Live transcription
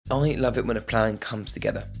I love it when a plan comes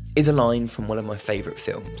together is a line from one of my favourite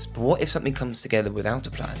films. But what if something comes together without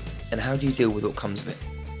a plan? And how do you deal with what comes of it?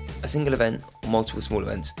 A single event or multiple small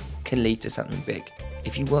events can lead to something big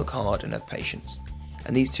if you work hard and have patience.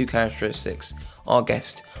 And these two characteristics our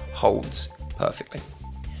guest holds perfectly.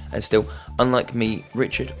 And still, unlike me,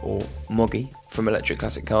 Richard, or MOGGY from Electric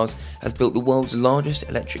Classic Cars, has built the world's largest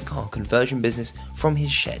electric car conversion business from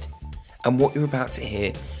his shed. And what you're about to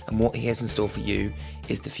hear and what he has in store for you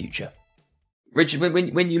is the future. Richard,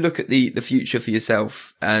 when you look at the future for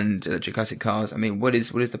yourself and Electric Classic Cars, I mean, what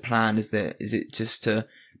is the plan? Is it just to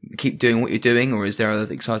keep doing what you're doing, or is there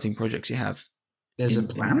other exciting projects you have? There's a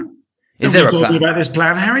plan? Is there a plan? About this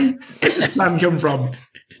plan, Harry? Where's this plan come from?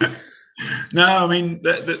 No, I mean,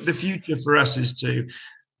 the future for us is to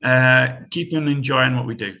keep on enjoying what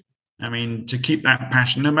we do. I mean, to keep that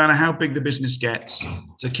passion, no matter how big the business gets,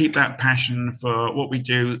 to keep that passion for what we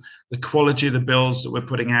do, the quality of the builds that we're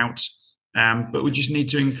putting out. But we just need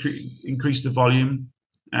to increase the volume.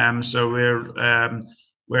 So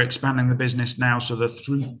we're expanding the business now, so the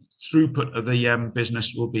throughput of the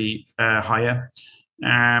business will be higher.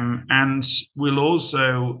 And we'll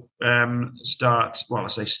also start.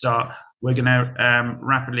 We're going to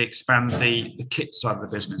rapidly expand the kit side of the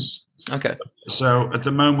business. Okay. So at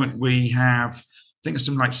the moment we have, I think it's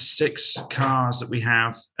something like 6 cars that we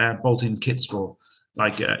have bolt-in kits for,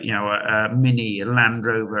 like a Mini, a Land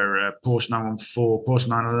Rover, a Porsche 914, Porsche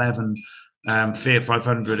 911, Fiat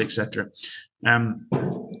 500, etc. And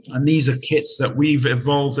these are kits that we've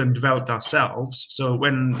evolved and developed ourselves. So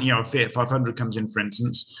when a Fiat 500 comes in, for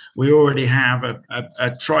instance, we already have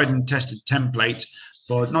a tried and tested template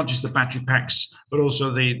for not just the battery packs, but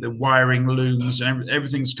also the wiring looms, and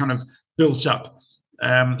everything's kind of built up,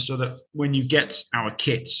 so that when you get our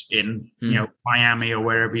kit in, Miami or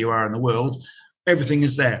wherever you are in the world, everything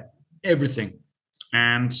is there, everything,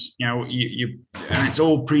 and and it's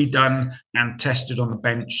all pre-done and tested on the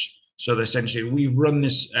bench. So that essentially, we've run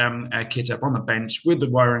this kit up on the bench with the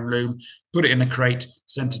wiring loom, put it in a crate,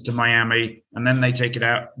 sent it to Miami, and then they take it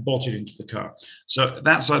out, bolt it into the car. So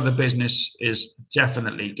that side of the business is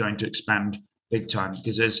definitely going to expand big time,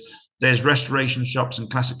 because there's restoration shops and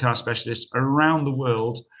classic car specialists around the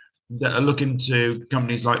world that are looking to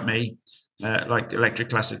companies like me, like Electric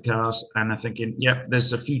Classic Cars, and are thinking, yep,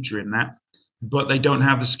 there's a future in that, but they don't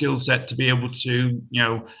have the skill set to be able to,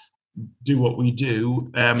 do what we do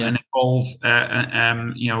and evolve,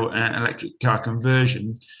 electric car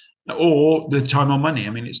conversion, or the time or money. I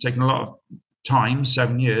mean, it's taken a lot of time,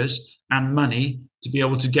 7 years, and money to be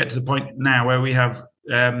able to get to the point now where we have,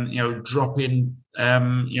 drop-in,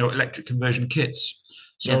 electric conversion kits.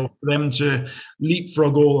 So for them to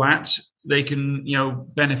leapfrog all that, they can,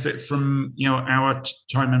 benefit from, our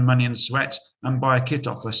time and money and sweat, and buy a kit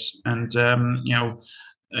off us, and,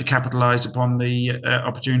 capitalize upon the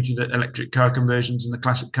opportunity that electric car conversions in the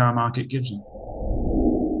classic car market gives them.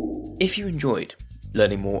 If you enjoyed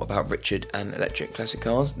learning more about Richard and Electric Classic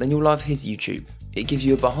Cars, then you'll love his YouTube. It gives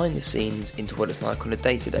you a behind the scenes into what it's like on a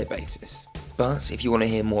day-to-day basis. But if you want to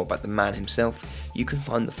hear more about the man himself, you can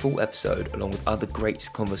find the full episode along with other great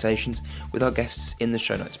conversations with our guests in the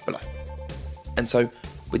show notes below. And so,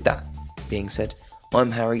 with that being said,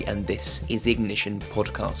 I'm Harry and this is the Ignition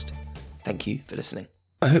Podcast. Thank you for listening.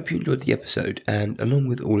 I hope you enjoyed the episode, and along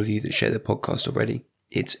with all of you that share the podcast already,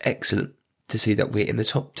 it's excellent to see that we're in the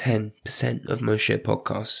top 10% of most shared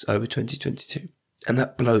podcasts over 2022. And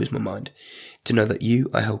that blows my mind to know that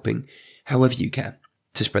you are helping however you can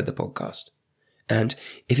to spread the podcast. And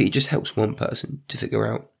if it just helps one person to figure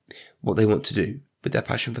out what they want to do with their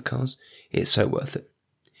passion for cars, it's so worth it.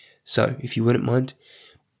 So if you wouldn't mind,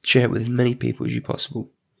 share it with as many people as you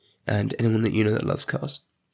possible, and anyone that you know that loves cars.